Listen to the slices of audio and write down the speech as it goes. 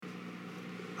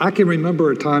I can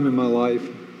remember a time in my life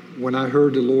when I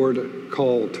heard the Lord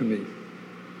call to me.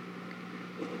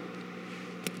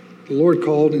 The Lord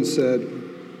called and said,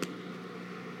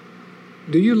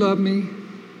 "Do you love me?"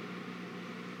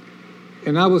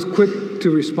 And I was quick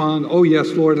to respond, "Oh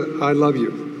yes, Lord, I love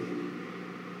you."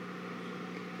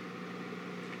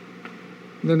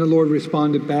 And then the Lord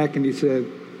responded back and he said,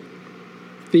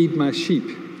 "Feed my sheep."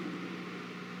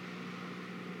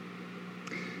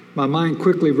 My mind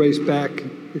quickly raced back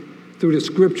through the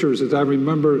scriptures as I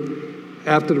remember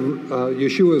after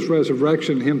Yeshua's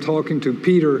resurrection, him talking to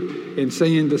Peter and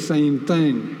saying the same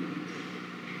thing,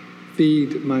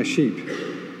 "Feed my sheep."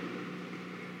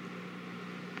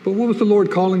 But what was the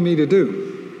Lord calling me to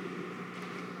do?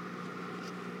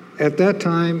 At that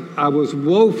time, I was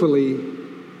woefully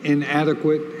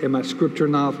inadequate in my scripture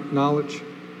knowledge.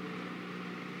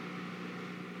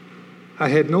 I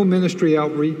had no ministry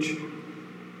outreach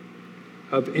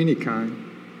of any kind.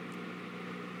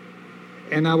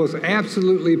 And I was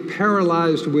absolutely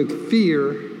paralyzed with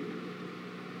fear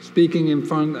speaking in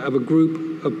front of a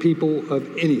group of people of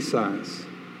any size.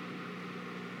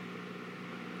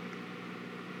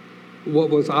 What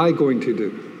was I going to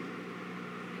do?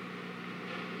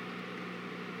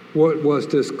 What was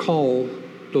this call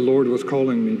the Lord was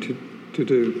calling me to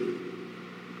do?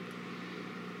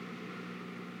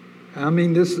 I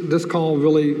mean, this call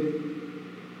really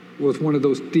was one of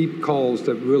those deep calls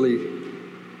that really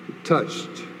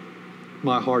touched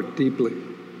my heart deeply.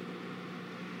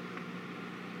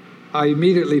 I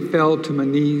immediately fell to my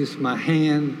knees, my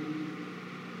head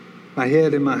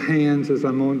in my hands as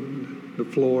I'm on the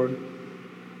floor.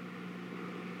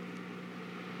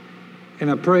 And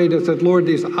I prayed, I said, "Lord,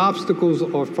 these obstacles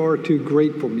are far too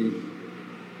great for me.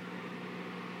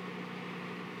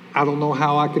 I don't know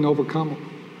how I can overcome them."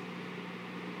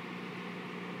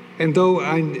 And though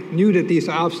I knew that these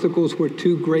obstacles were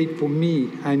too great for me,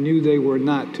 I knew they were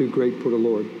not too great for the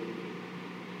Lord.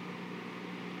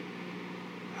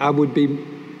 I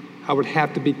would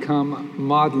have to become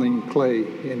modeling clay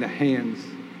in the hands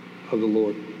of the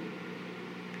Lord,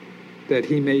 that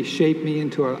he may shape me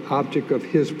into an object of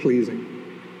his pleasing.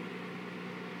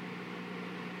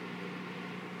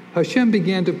 Hashem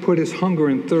began to put his hunger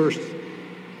and thirst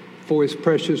for his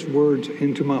precious words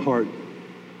into my heart.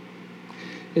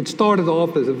 It started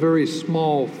off as a very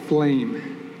small flame,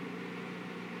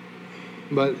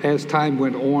 but as time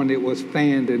went on, it was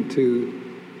fanned into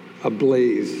a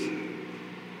blaze.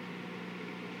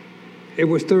 It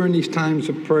was during these times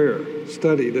of prayer,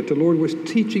 study, that the Lord was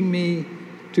teaching me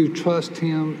to trust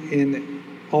him in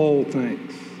all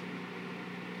things.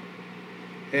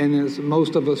 And as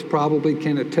most of us probably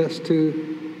can attest to,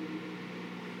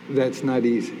 that's not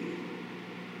easy.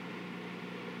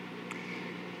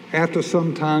 After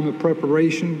some time of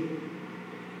preparation,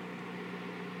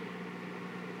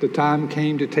 the time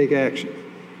came to take action,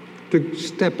 to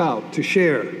step out, to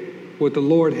share what the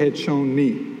Lord had shown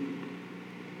me.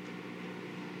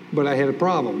 But I had a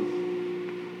problem.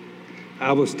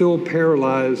 I was still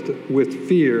paralyzed with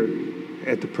fear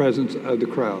at the presence of the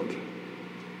crowd.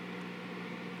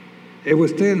 It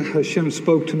was then Hashem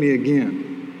spoke to me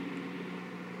again.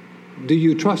 "Do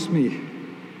you trust me?"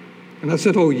 And I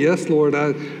said, "Oh, yes, Lord,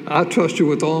 I trust you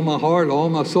with all my heart, all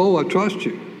my soul, I trust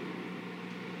you."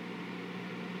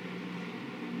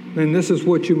 Then this is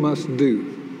what you must do.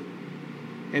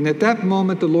 And at that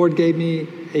moment, the Lord gave me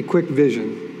a quick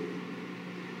vision.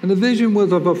 And the vision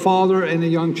was of a father and a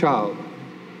young child.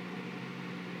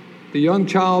 The young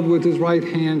child with his right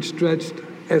hand stretched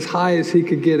as high as he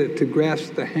could get it to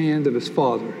grasp the hand of his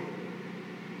father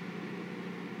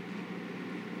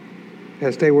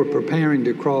as they were preparing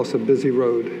to cross a busy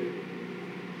road.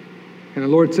 And the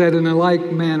Lord said, "In a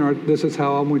like manner, this is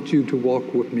how I want you to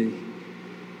walk with me.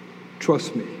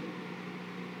 Trust me."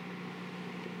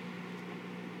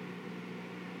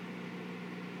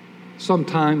 Some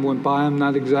time went by, I'm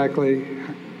not exactly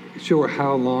sure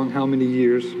how long, how many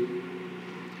years.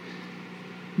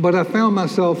 But I found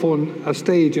myself on a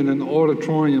stage in an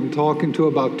auditorium talking to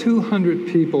about 200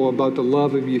 people about the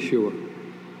love of Yeshua.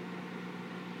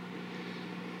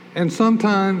 And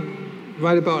sometime,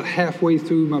 right about halfway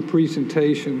through my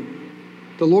presentation,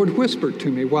 the Lord whispered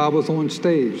to me while I was on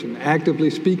stage and actively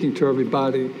speaking to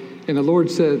everybody. And the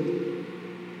Lord said,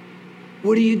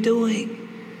 "What are you doing?"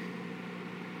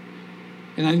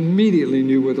 And I immediately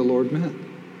knew what the Lord meant.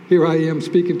 Here I am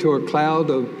speaking to a crowd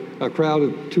of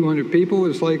 200 people.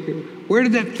 It's like, where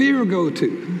did that fear go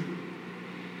to?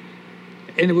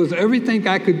 And it was everything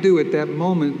I could do at that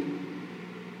moment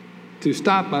to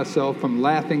stop myself from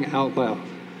laughing out loud.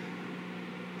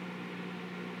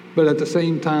 But at the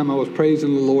same time, I was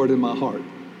praising the Lord in my heart.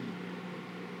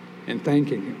 and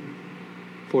thanking him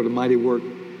for the mighty work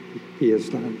he has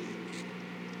done.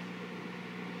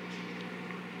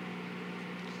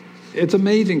 It's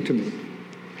amazing to me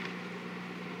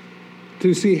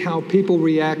to see how people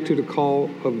react to the call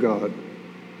of God.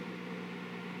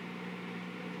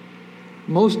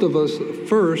 Most of us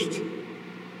first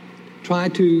try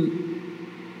to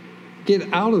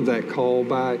get out of that call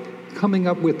by coming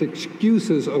up with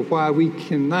excuses of why we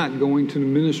cannot go into the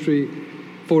ministry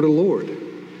for the Lord.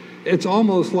 It's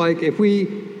almost like if we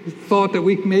thought that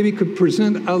we maybe could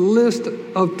present a list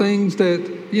of things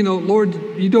that, Lord,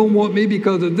 you don't want me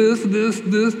because of this, and this.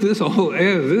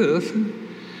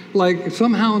 Like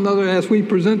somehow or another, as we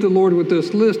present the Lord with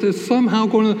this list, it's somehow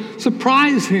going to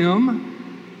surprise him.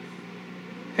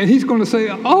 And he's going to say,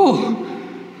 oh,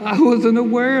 I wasn't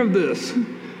aware of this.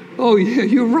 Oh, yeah,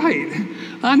 you're right.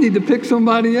 I need to pick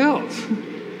somebody else.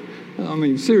 I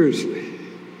mean, seriously.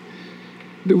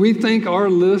 Do we think our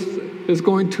list is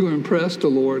going to impress the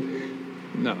Lord?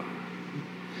 No.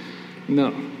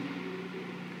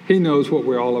 He knows what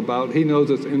we're all about. He knows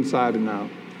us inside and out.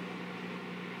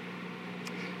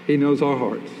 He knows our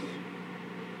hearts.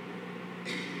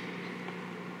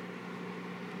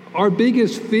 Our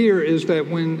biggest fear is that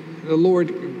when the Lord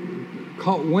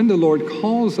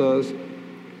calls us,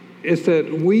 is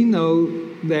that we know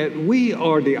that we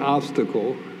are the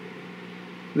obstacle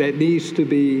that needs to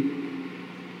be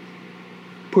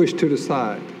pushed to the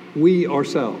side. We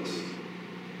ourselves.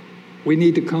 We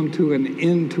need to come to an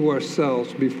end to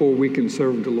ourselves before we can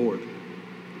serve the Lord.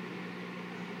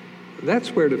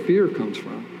 That's where the fear comes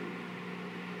from.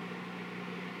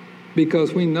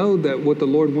 Because we know that what the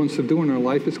Lord wants to do in our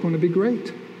life is going to be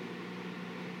great.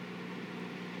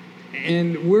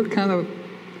 And we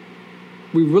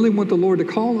really want the Lord to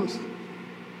call us.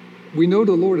 We know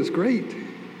the Lord is great.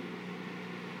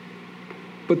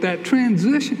 But that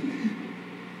transition,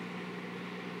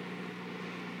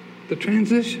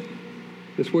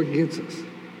 is what gets us.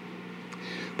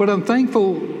 But I'm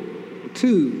thankful,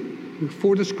 too,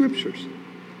 for the Scriptures.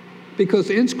 Because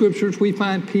in Scriptures, we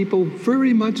find people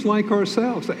very much like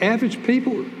ourselves. The average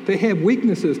people, they have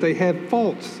weaknesses, they have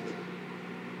faults.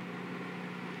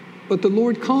 But the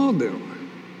Lord called them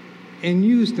and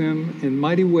used them in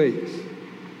mighty ways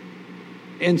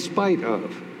in spite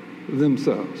of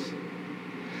themselves.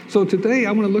 So today,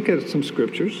 I want to look at some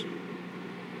Scriptures.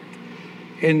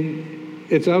 And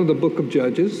it's out of the book of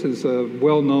Judges. It's a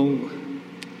well-known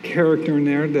character in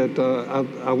there that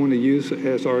I want to use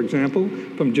as our example.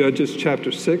 From Judges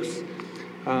chapter 6,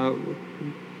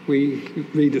 we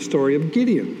read the story of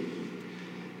Gideon.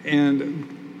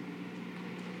 And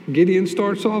Gideon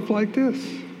starts off like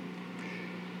this.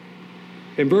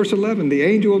 In verse 11, the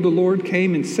angel of the Lord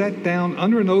came and sat down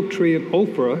under an oak tree in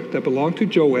Ophrah that belonged to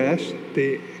Joash,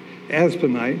 the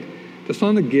Aspenite, the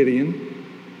son of Gideon,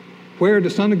 where the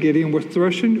son of Gideon was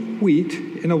threshing wheat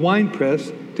in a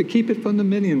winepress to keep it from the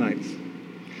Midianites.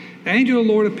 The angel of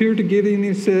the Lord appeared to Gideon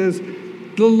and says,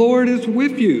 "The Lord is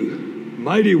with you,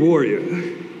 mighty warrior."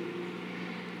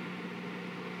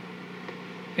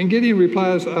 And Gideon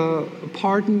replies,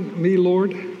 "Pardon me,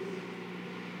 Lord,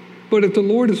 but if the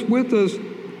Lord is with us,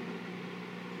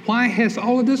 why has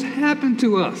all of this happened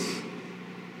to us?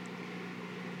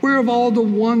 Where have all the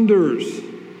wonders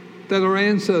that our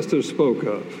ancestors spoke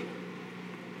of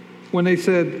when they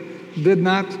said, 'Did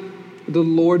not the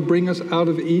Lord bring us out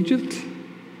of Egypt?'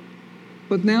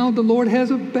 But now the Lord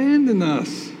has abandoned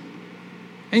us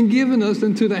and given us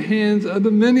into the hands of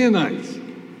the Midianites."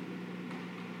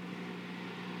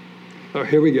 Oh,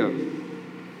 here we go.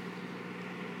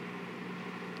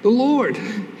 The Lord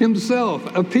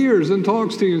himself appears and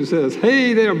talks to you and says,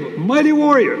 "Hey there, mighty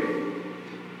warrior.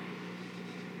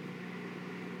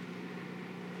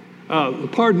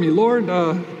 Pardon me, Lord,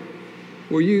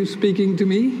 were you speaking to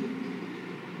me?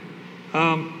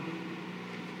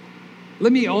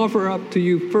 Let me offer up to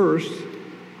you first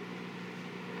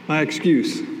my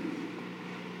excuse.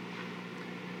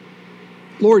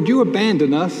 Lord, you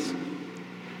abandoned us.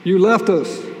 You left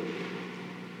us.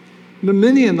 The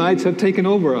Midianites have taken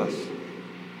over us.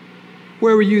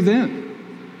 Where were you then?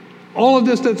 All of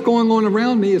this that's going on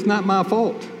around me is not my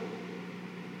fault.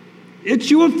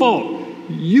 It's your fault.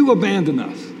 You abandoned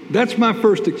us." That's my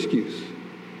first excuse.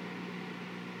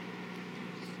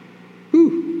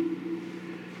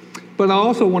 But I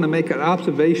also want to make an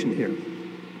observation here.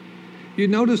 You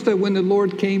notice that when the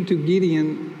Lord came to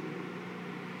Gideon,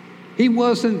 he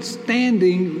wasn't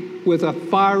standing with a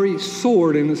fiery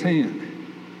sword in his hand.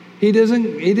 He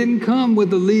didn't come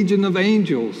with a legion of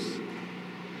angels,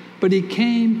 but he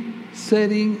came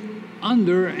sitting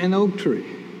under an oak tree.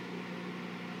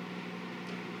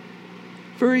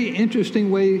 Very interesting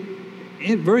way,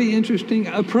 very interesting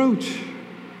approach.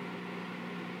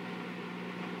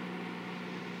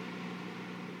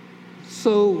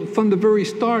 So from the very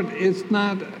start, it's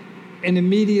not an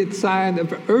immediate sign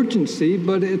of urgency,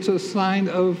 but it's a sign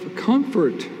of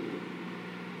comfort,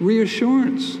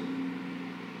 reassurance,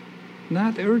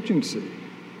 not urgency.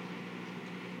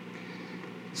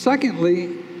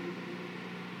 Secondly,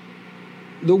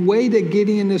 the way that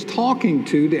Gideon is talking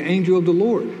to the angel of the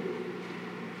Lord.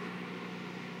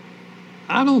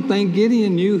 I don't think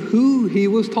Gideon knew who he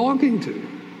was talking to.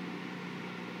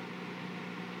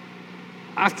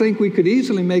 I think we could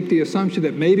easily make the assumption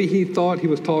that maybe he thought he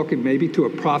was talking maybe to a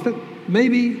prophet,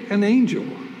 maybe an angel,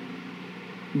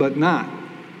 but not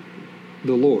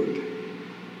the Lord.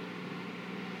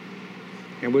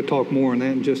 And we'll talk more on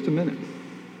that in just a minute.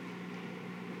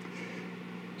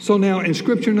 So now in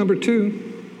scripture number 2,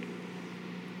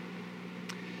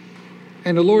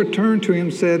 and the Lord turned to him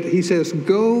and said, he says,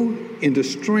 go in the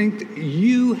strength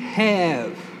you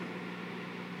have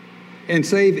and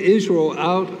save Israel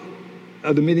out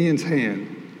of the Midian's hand.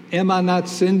 Am I not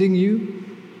sending you?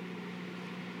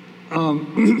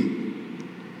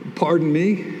 Pardon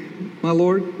me, my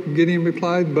Lord, Gideon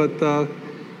replied, but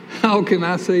how can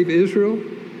I save Israel?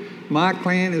 My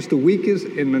clan is the weakest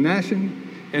in Manasseh,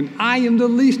 and I am the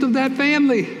least of that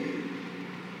family.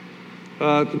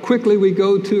 Quickly, we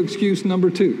go to excuse number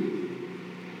 2.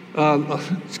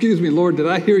 Excuse me, Lord, did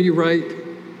I hear you right?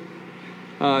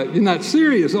 You're not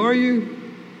serious, are you?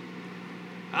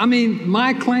 I mean,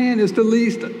 my clan is the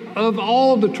least of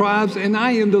all the tribes, and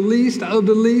I am the least of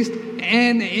the least,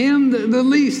 and am the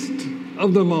least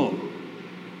of them all.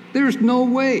 There's no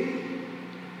way.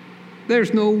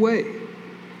 There's no way.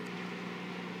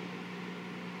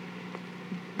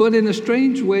 But in a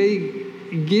strange way,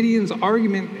 Gideon's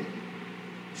argument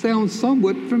sounds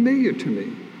somewhat familiar to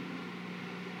me.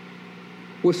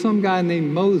 With some guy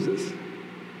named Moses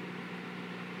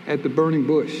at the burning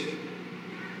bush.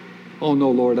 Oh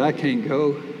no, Lord, I can't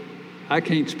go. I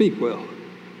can't speak well.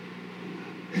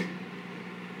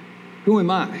 Who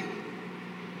am I?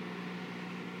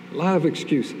 A lot of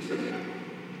excuses.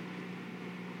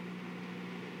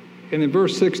 And in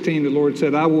verse 16, the Lord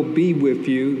said, I will be with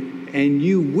you, and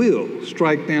you will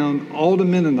strike down all the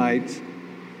Mennonites,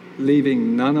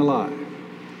 leaving none alive.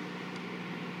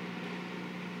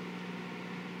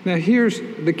 Now here's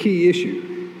the key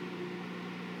issue.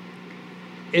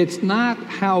 It's not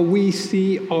how we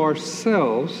see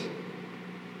ourselves.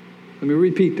 Let me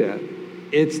repeat that.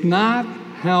 It's not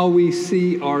how we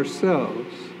see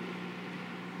ourselves,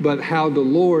 but how the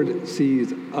Lord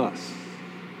sees us.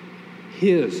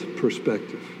 His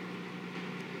perspective.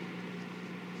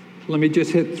 Let me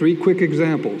just hit 3 quick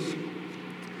examples.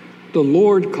 The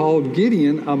Lord called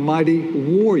Gideon a mighty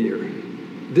warrior.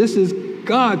 This is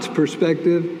God's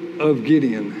perspective of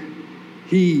Gideon.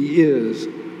 He is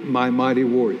my mighty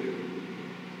warrior.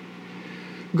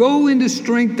 Go in the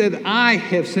strength that I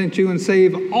have sent you and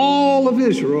save all of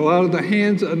Israel out of the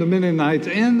hands of the Midianites.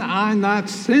 Am I not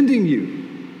sending you?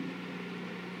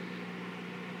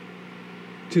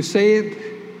 To say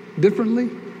it differently,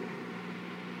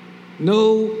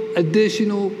 no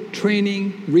additional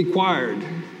training required.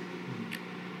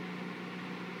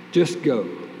 Just go.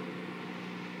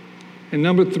 And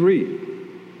number 3,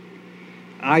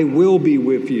 I will be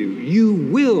with you. You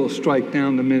will strike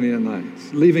down the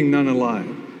Midianites, leaving none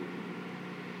alive.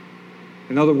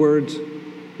 In other words,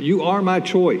 you are my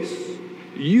choice.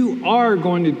 You are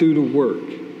going to do the work.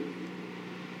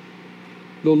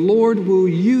 The Lord will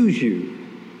use you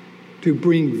to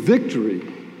bring victory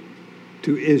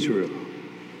to Israel.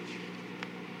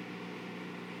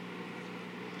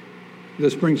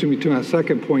 This brings me to my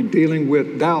second point, dealing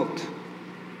with doubt.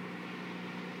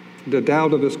 The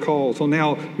doubt of his call. So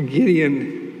now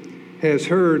Gideon has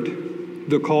heard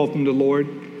the call from the Lord.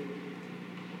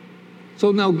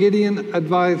 So now Gideon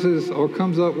advises or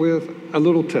comes up with a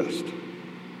little test.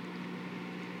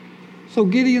 So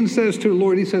Gideon says to the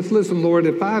Lord, he says, listen, Lord,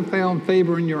 if I've found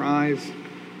favor in your eyes,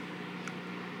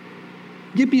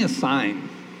 give me a sign.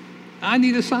 I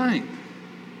need a sign.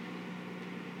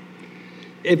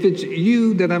 If it's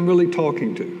you that I'm really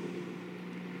talking to.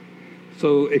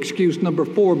 So excuse number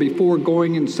 4, before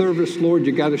going in service, Lord,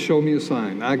 you got to show me a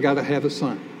sign. I got to have a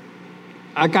sign.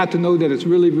 I got to know that it's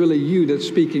really, really you that's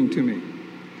speaking to me.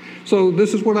 So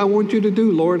this is what I want you to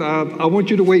do, Lord. I want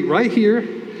you to wait right here.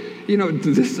 You know,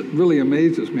 this really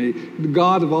amazes me. The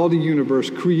God of all the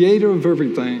universe, creator of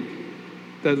everything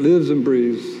that lives and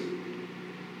breathes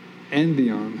and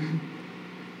beyond.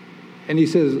 And he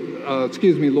says,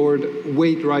 excuse me, Lord,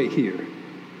 wait right here.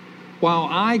 While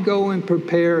I go and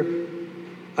prepare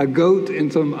a goat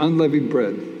and some unleavened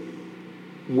bread.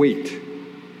 Wait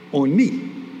on me.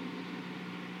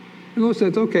 The Lord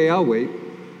says, okay, I'll wait.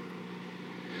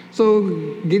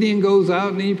 So Gideon goes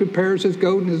out and he prepares his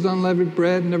goat and his unleavened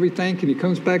bread and everything, and he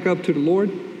comes back up to the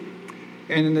Lord.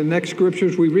 And in the next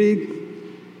scriptures we read,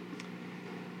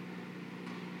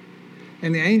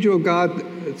 and the angel of God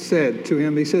said to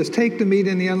him, he says, take the meat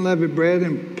and the unleavened bread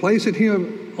and place it here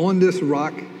on this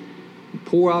rock, and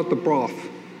pour out the broth.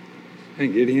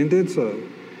 And Gideon did so.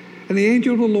 And the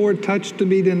angel of the Lord touched the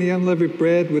meat and the unleavened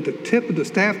bread with the tip of the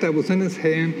staff that was in his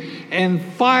hand, and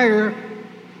fire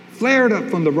flared up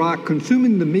from the rock,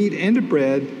 consuming the meat and the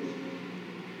bread,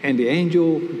 and the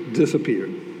angel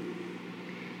disappeared.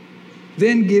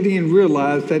 Then Gideon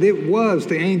realized that it was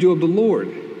the angel of the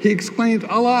Lord. He exclaimed,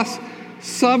 alas,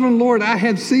 sovereign Lord, I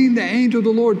have seen the angel of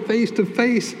the Lord face to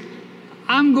face.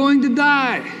 I'm going to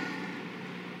die.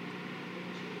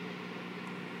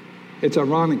 It's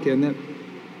ironic, isn't it?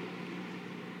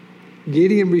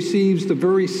 Gideon receives the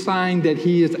very sign that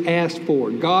he has asked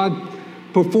for. God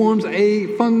performs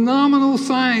a phenomenal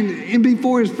sign in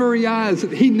before his very eyes.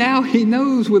 He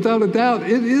knows without a doubt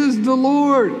it is the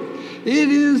Lord. It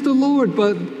is the Lord,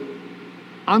 but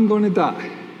I'm going to die.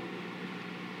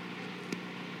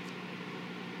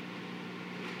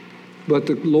 But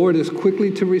the Lord is quickly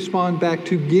to respond back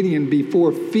to Gideon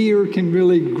before fear can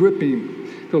really grip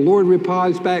him. The Lord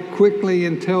replies back quickly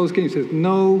and tells Gideon, he says,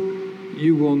 no,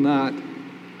 you will not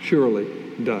surely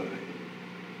die.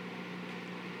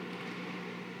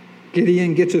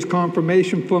 Gideon gets his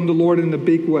confirmation from the Lord in a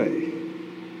big way.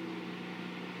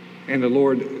 And the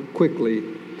Lord quickly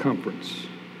comforts.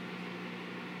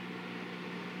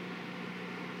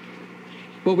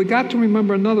 But we got to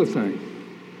remember another thing.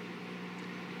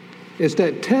 Is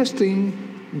that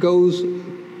testing goes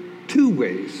two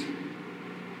ways.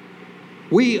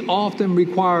 We often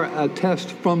require a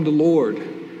test from the Lord.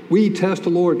 We test the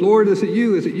Lord. Lord, is it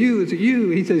you? Is it you? Is it you?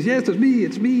 He says, yes, it's me.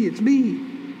 It's me. It's me.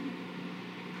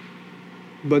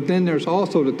 But then there's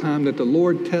also the time that the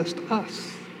Lord tests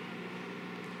us.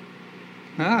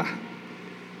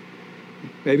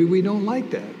 Maybe we don't like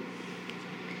that.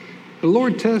 The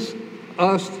Lord tests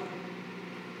us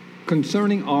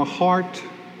concerning our heart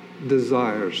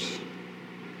desires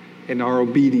and our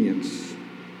obedience.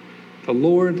 The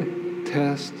Lord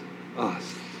tests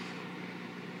us.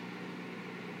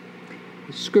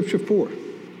 Scripture 4.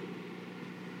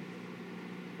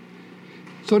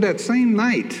 So that same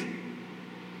night,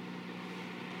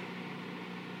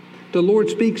 the Lord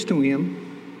speaks to him.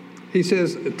 He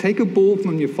says, take a bull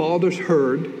from your father's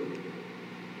herd,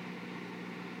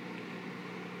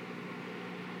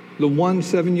 the one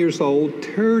 7 years old,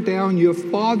 tear down your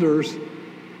father's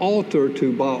altar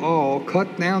to Baal,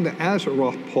 cut down the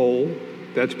Asherah pole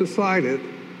that's beside it,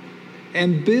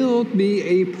 and build me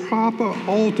a proper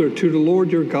altar to the Lord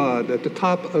your God at the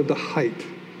top of the height,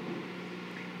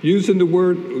 using the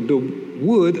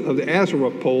wood of the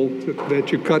Asherah pole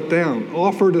that you cut down.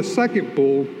 Offer the second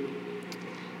bull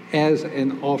as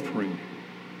an offering.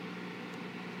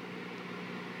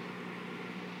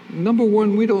 Number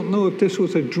one, we don't know if this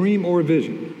was a dream or a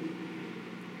vision.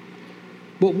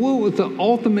 But what was the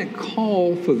ultimate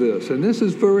call for this? And this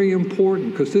is very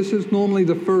important because this is normally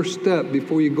the first step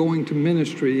before you go into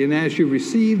ministry. And as you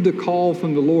receive the call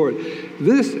from the Lord,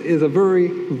 this is a very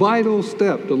vital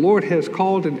step. The Lord has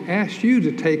called and asked you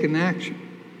to take an action.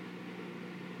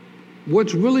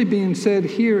 What's really being said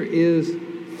here is,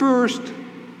 first,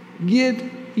 get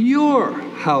your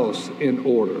house in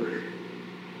order.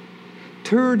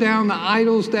 Tear down the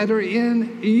idols that are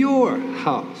in your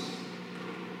house.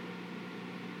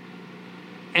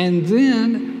 And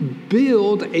then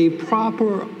build a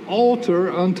proper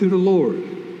altar unto the Lord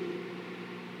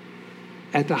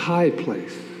at the high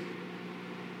place.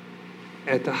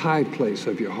 At the high place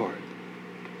of your heart.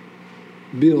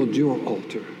 Build your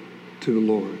altar to the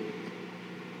Lord.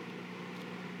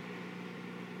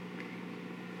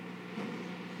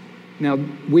 Now,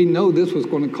 we know this was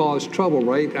going to cause trouble,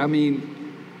 right? I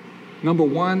mean, number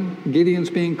one, Gideon's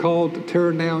being called to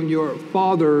tear down your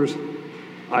father's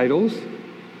idols.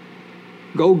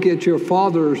 Go get your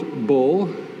father's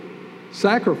bull,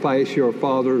 sacrifice your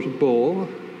father's bull,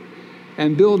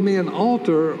 and build me an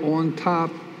altar on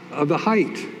top of the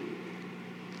height.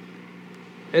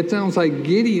 It sounds like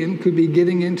Gideon could be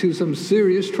getting into some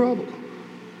serious trouble.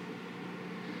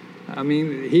 I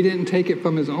mean, he didn't take it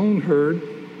from his own herd.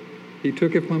 He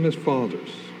took it from his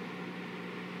father's.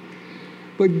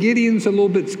 But Gideon's a little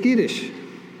bit skittish.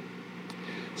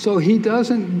 So he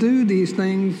doesn't do these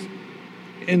things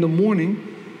in the morning.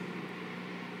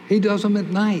 He does them at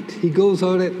night. He goes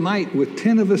out at night with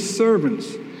 10 of his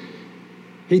servants.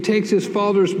 He takes his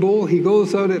father's bull. He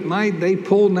goes out at night. They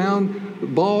pull down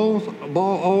Baal's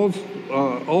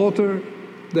altar.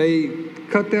 They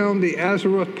cut down the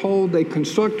Asherah pole. They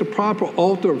construct a proper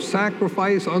altar of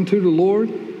sacrifice unto the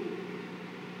Lord.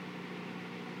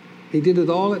 He did it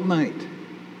all at night.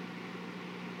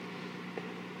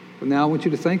 But now I want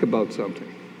you to think about something.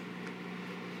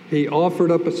 He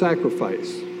offered up a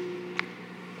sacrifice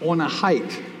on a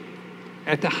height,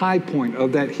 at the high point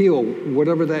of that hill,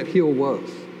 whatever that hill was.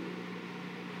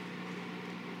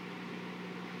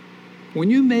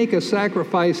 When you make a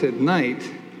sacrifice at night,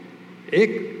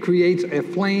 it creates a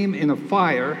flame and a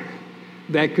fire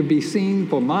that could be seen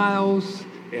for miles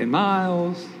and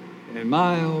miles and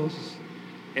miles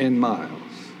and miles.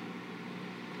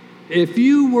 If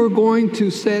you were going to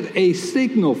set a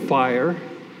signal fire,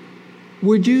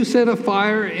 would you set a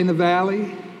fire in a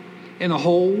valley, in a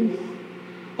hole?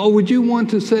 Or would you want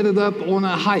to set it up on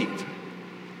a height?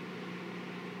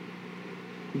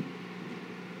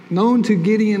 Known to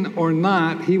Gideon or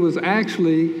not, he was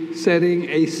actually setting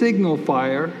a signal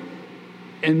fire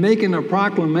and making a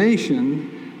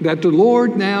proclamation that the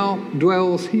Lord now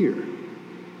dwells here.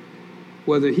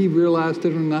 Whether he realized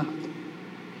it or not,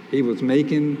 he was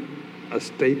making a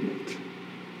statement.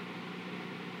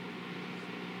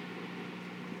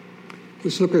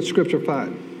 Let's look at Scripture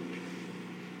 5.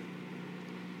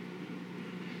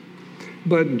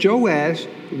 But Joash,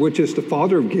 which is the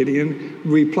father of Gideon,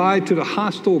 replied to the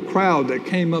hostile crowd that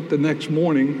came up the next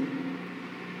morning,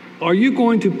 "Are you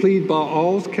going to plead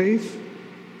Baal's case?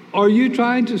 Are you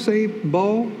trying to save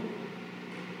Baal?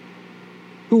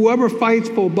 Whoever fights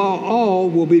for Baal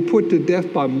will be put to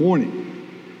death by morning.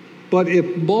 But if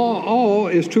Baal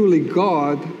is truly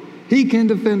God, he can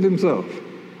defend himself."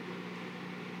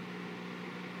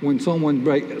 When someone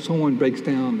breaks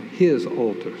down his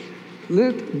altars,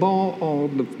 let Baal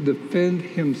defend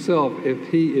himself if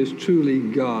he is truly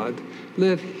God.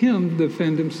 Let him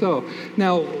defend himself.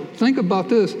 Now, think about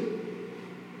this.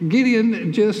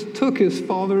 Gideon just took his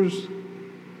father's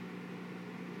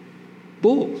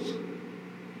bulls.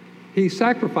 He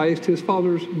sacrificed his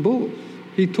father's bulls.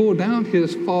 He tore down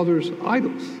his father's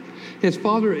idols. His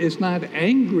father is not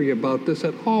angry about this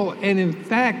at all, and in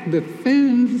fact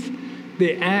defends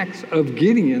the acts of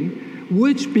Gideon,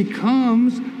 which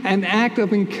becomes an act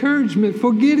of encouragement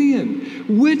for Gideon,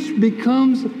 which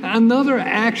becomes another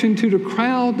action to the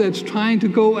crowd that's trying to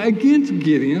go against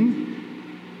Gideon.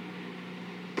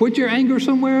 Put your anger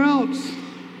somewhere else.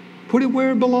 Put it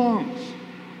where it belongs.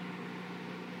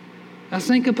 Now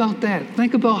think about that.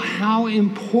 Think about how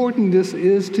important this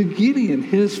is to Gideon,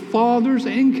 his father's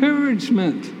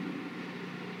encouragement.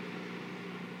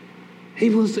 He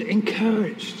was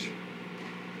encouraged.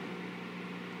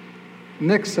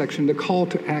 Next section, the call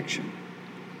to action.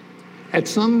 At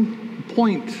some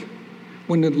point,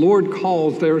 when the Lord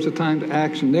calls, there's a time to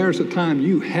action. There's a time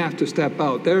you have to step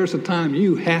out. There's a time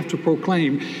you have to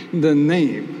proclaim the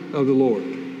name of the Lord.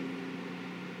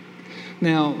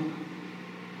 Now,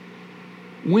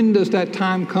 when does that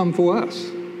time come for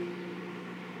us?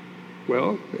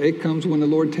 Well, it comes when the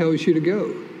Lord tells you to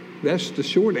go. That's the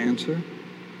short answer.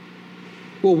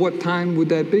 Well, what time would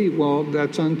that be? Well,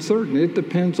 that's uncertain. It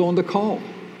depends on the call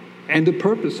and the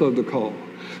purpose of the call.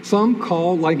 Some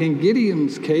call, like in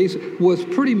Gideon's case, was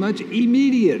pretty much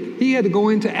immediate. He had to go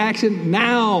into action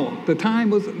now. The time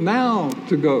was now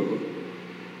to go.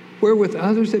 Where with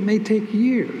others, it may take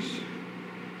years.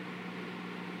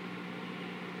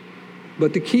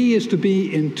 But the key is to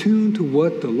be in tune to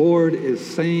what the Lord is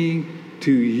saying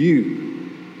to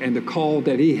you and the call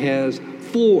that he has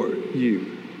for you.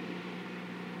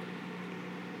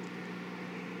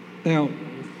 Now,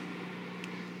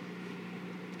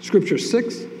 Scripture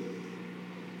 6.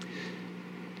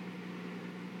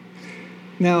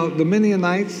 Now, the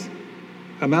Midianites,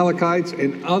 Amalekites,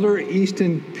 and other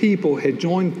eastern people had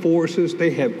joined forces.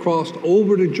 They had crossed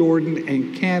over the Jordan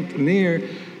and camped near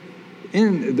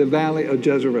in the valley of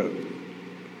Jezreel.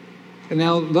 And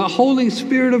now the Holy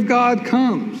Spirit of God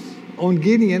comes on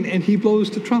Gideon, and he blows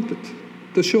the trumpet,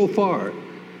 the shofar,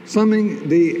 summoning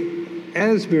the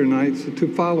Asbirnites to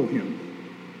follow him.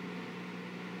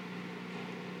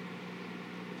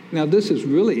 Now this is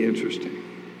really interesting.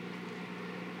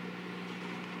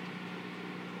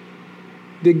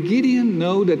 Did Gideon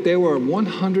know that there were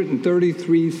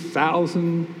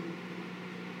 133,000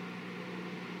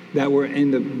 that were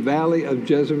in the valley of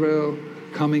Jezreel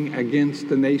coming against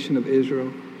the nation of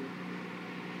Israel?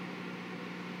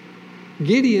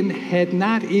 Gideon had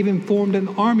not even formed an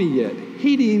army yet.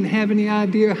 He didn't have any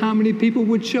idea how many people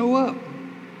would show up.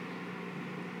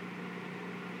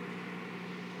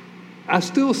 I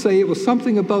still say it was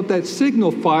something about that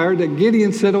signal fire that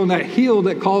Gideon set on that hill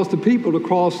that caused the people to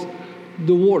cross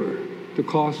the water, to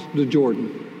cross the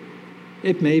Jordan.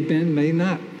 It may have been, may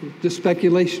not. Just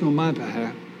speculation on my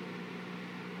behalf.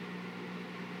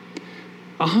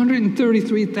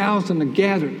 133,000 are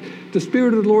gathered. The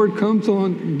Spirit of the Lord comes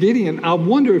on Gideon. I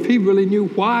wonder if he really knew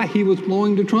why he was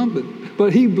blowing the trumpet,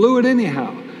 but he blew it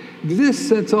anyhow. This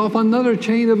sets off another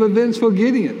chain of events for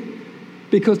Gideon,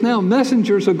 because now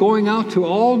messengers are going out to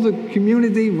all the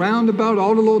community round about,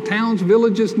 all the little towns,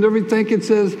 villages, and everything. It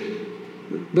says,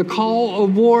 the call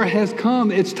of war has come.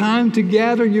 It's time to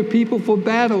gather your people for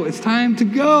battle. It's time to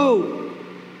go.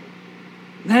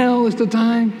 Now is the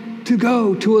time to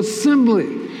go, to assembly.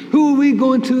 Who are we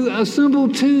going to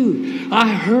assemble to?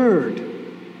 I heard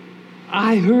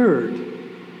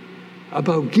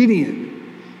about Gideon.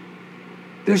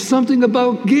 There's something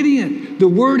about Gideon. The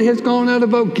word has gone out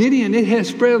about Gideon. It has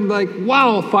spread like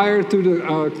wildfire through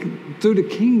the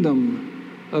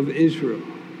kingdom of Israel.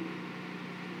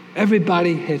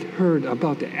 Everybody had heard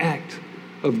about the act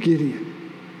of Gideon.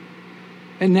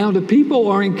 And now the people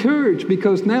are encouraged,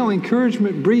 because now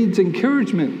encouragement breeds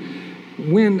encouragement.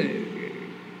 When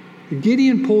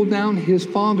Gideon pulled down his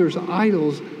father's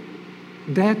idols,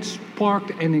 that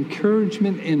sparked an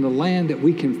encouragement in the land that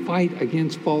we can fight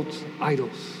against false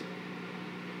idols.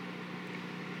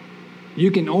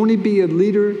 You can only be a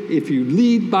leader if you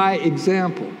lead by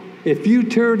example. If you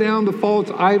tear down the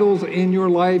false idols in your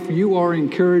life, you are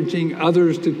encouraging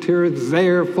others to tear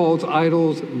their false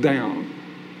idols down.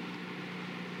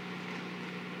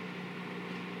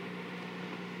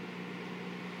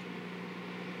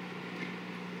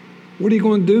 What are you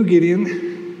going to do, Gideon?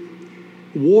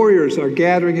 Warriors are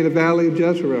gathering in the valley of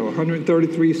Jezreel.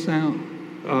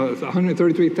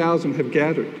 133,000 have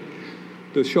gathered.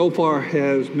 The shofar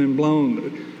has been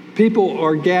blown. People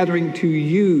are gathering to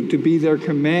you to be their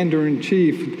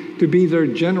commander-in-chief, to be their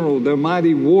general, their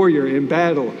mighty warrior in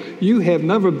battle. You have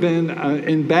never been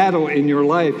in battle in your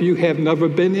life. You have never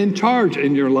been in charge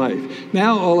in your life.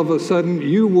 Now, all of a sudden,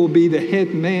 you will be the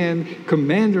head man,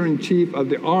 commander-in-chief of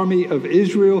the army of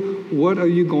Israel. What are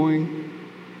you going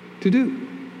to do?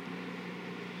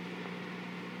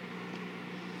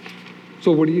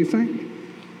 So what do you think?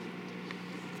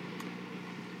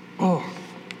 Oh,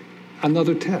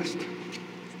 another test.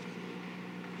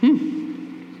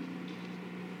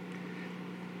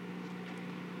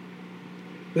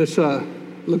 Let's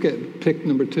look at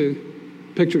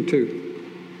picture 2.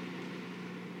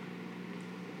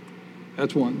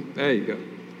 That's one. There you go.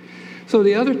 So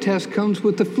the other test comes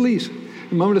with the fleece.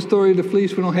 Remember the story of the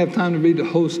fleece? We don't have time to read the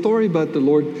whole story, but the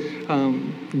Lord,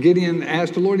 Gideon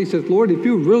asked the Lord, he says, Lord, if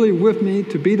you're really with me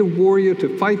to be the warrior,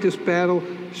 to fight this battle,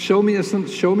 show me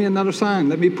another sign.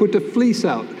 Let me put the fleece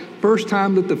out. First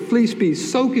time, let the fleece be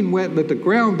soaking wet, let the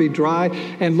ground be dry.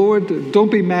 And Lord, don't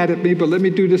be mad at me, but let me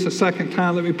do this a second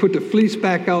time. Let me put the fleece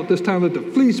back out. This time, let the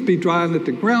fleece be dry and let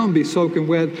the ground be soaking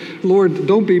wet. Lord,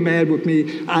 don't be mad with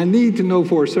me. I need to know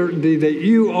for a certainty that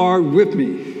you are with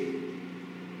me.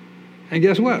 And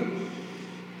guess what?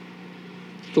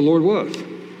 The Lord was.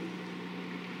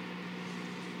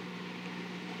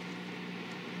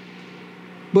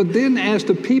 But then as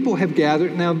the people have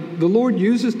gathered, now the Lord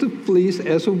uses the fleece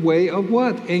as a way of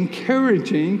what?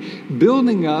 Encouraging,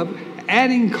 building up,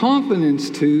 adding confidence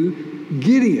to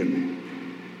Gideon.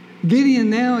 Gideon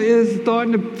now is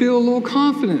starting to feel a little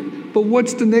confident. But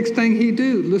what's the next thing he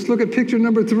do? Let's look at picture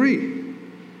number 3.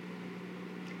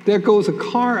 There goes a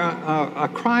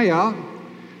cry out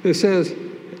that says,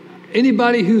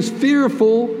 anybody who's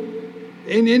fearful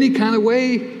in any kind of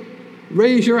way,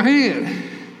 raise your hand.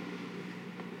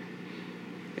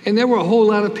 And there were a whole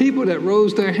lot of people that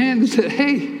rose their hand and said,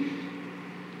 hey,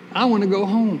 I want to go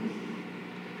home.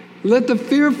 Let the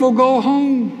fearful go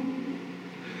home.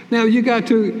 Now you got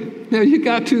to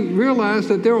realize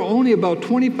that there were only about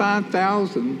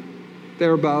 25,000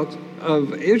 thereabouts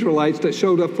of Israelites that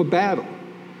showed up for battle.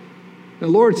 The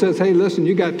Lord says, hey, listen,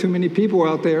 you got too many people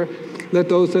out there. Let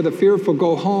those that are fearful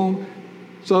go home.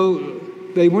 So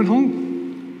they went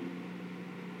home.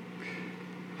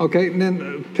 Okay, and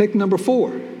then pick number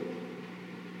 4.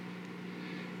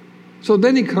 So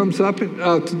then he comes up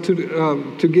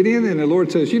to Gideon, and the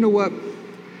Lord says, you know what?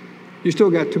 You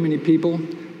still got too many people.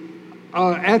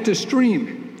 At the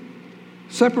stream,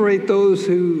 separate those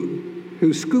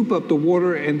who scoop up the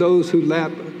water and those who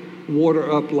lap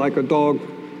water up like a dog.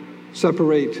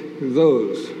 Separate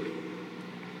those.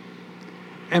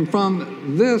 And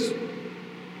from this,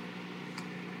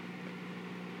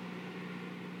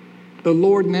 the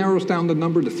Lord narrows down the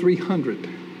number to 300.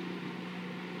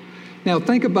 Now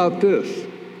think about this.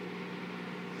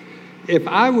 if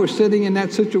I were sitting in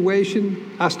that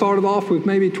situation, I started off with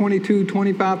maybe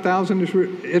 25,000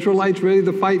 Israelites ready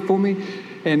to fight for me,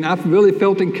 and I really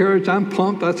felt encouraged. I'm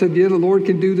pumped. I said, yeah, the Lord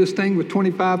can do this thing with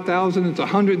 25,000. It's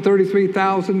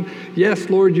 133,000. Yes,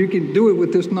 Lord, you can do it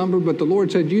with this number. But the Lord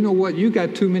said, you know what? You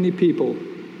got too many people.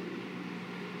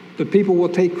 The people will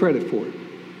take credit for it.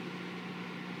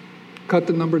 Cut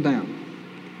the number down.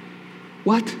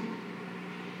 What?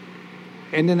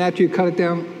 And then after you cut it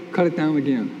down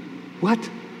again. What?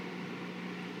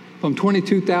 From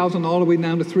 22,000 all the way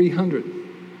down to 300.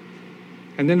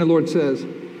 And then the Lord says,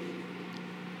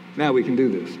 now we can do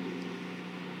this.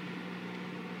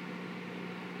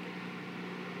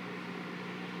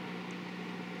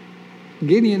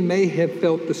 Gideon may have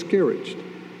felt discouraged,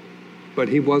 but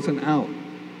he wasn't out.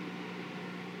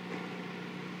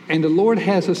 And the Lord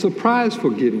has a surprise for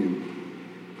Gideon.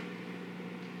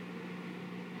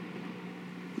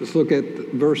 Let's look at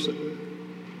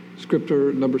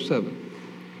scripture number 7.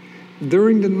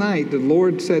 During the night, the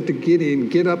Lord said to Gideon,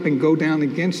 get up and go down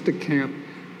against the camp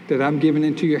that I'm giving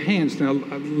into your hands. Now,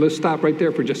 let's stop right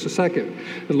there for just a second.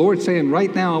 The Lord's saying,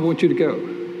 right now, I want you to go.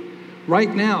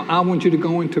 Right now, I want you to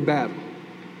go into battle.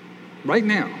 Right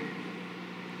now.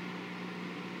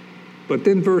 But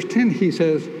then verse 10, he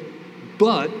says,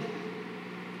 but,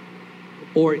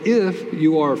 or if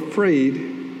you are afraid,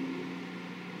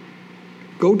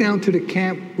 go down to the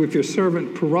camp with your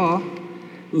servant Purah.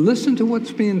 Listen to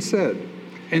what's being said.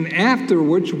 And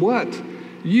afterwards, what?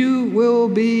 You will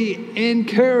be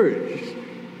encouraged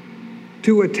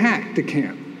to attack the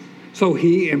camp. So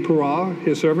he and Purah,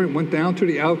 his servant, went down to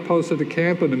the outposts of the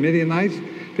camp of the Midianites,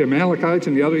 the Amalekites,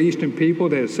 and the other eastern people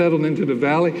that had settled into the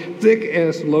valley, thick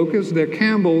as locusts. Their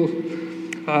camels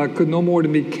could no more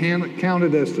than be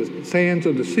counted as the sands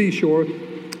of the seashore.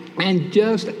 And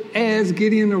just as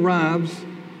Gideon arrives,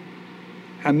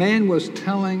 a man was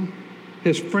telling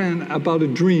his friend about a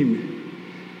dream.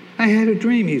 I had a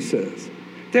dream, he says.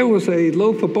 There was a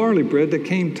loaf of barley bread that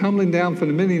came tumbling down from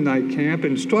the Midianite camp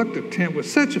and struck the tent with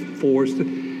such a force that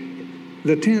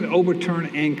the tent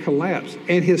overturned and collapsed.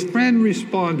 And his friend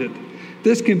responded,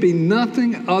 this can be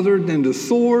nothing other than the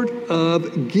sword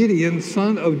of Gideon,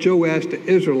 son of Joash the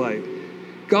Israelite.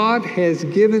 God has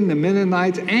given the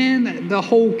Midianites and the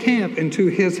whole camp into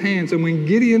his hands. And when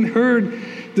Gideon heard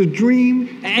the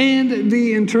dream and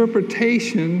the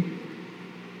interpretation,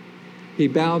 he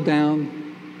bowed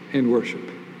down and worshiped.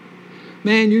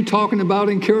 Man, you talking about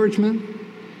encouragement?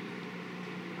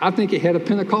 I think he had a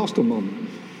Pentecostal moment.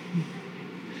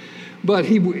 But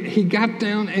he got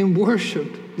down and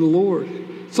worshiped the Lord.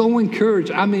 So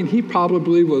encouraged. I mean, he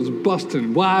probably was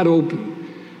busting wide open.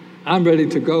 I'm ready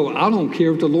to go. I don't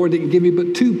care if the Lord didn't give me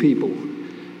but 2 people.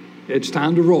 It's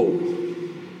time to roll.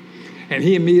 And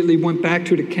he immediately went back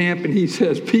to the camp and he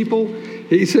says, people,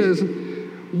 he says,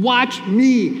 watch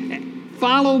me,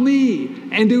 follow me,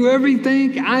 and do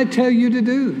everything I tell you to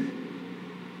do.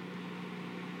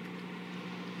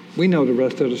 We know the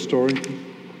rest of the story.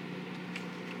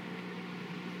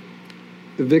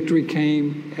 The victory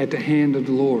came at the hand of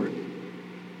the Lord.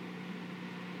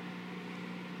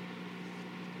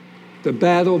 The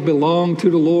battle belonged to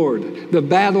the Lord. The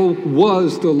battle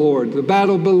was the Lord. The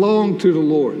battle belonged to the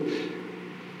Lord.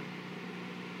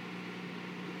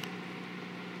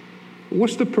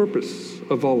 What's the purpose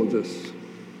of all of this?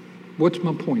 What's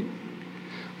my point?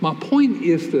 My point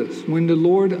is this. When the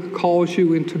Lord calls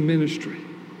you into ministry,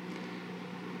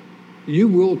 you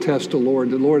will test the Lord.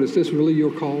 The Lord, is this really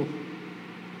your call?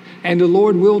 And the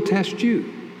Lord will test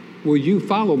you. Will you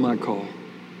follow my call?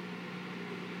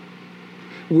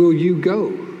 Will you go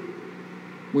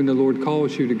when the Lord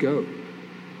calls you to go?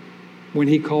 When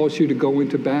he calls you to go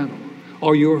into battle?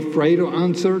 Are you afraid or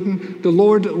uncertain? The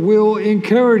Lord will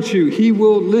encourage you. He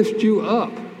will lift you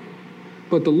up.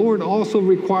 But the Lord also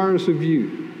requires of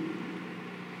you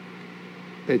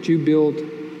that you build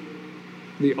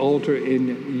the altar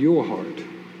in your heart.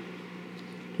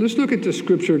 Let's look at the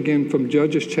scripture again from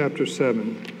Judges chapter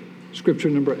 7, scripture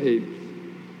number 8.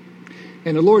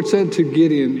 And the Lord said to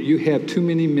Gideon, you have too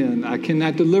many men. I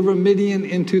cannot deliver Midian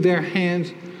into their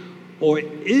hands, or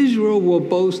Israel will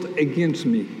boast against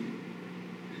me.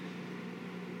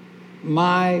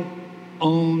 My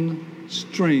own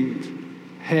strength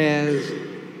has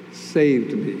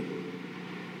saved me.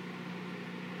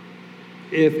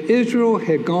 If Israel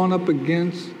had gone up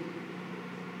against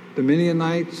the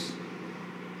Midianites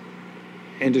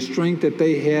and the strength that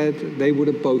they had, they would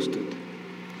have boasted.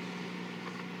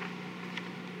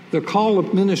 The call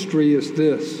of ministry is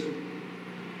this.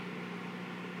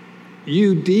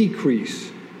 You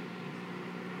decrease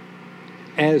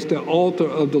as the altar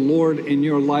of the Lord in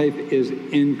your life is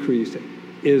increasing.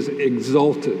 is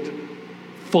exalted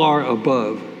far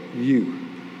above you.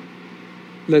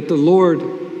 Let the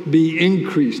Lord be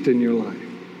increased in your life,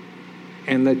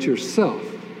 and let yourself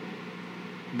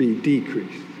be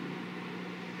decreased.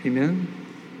 Amen?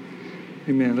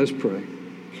 Amen. Let's pray.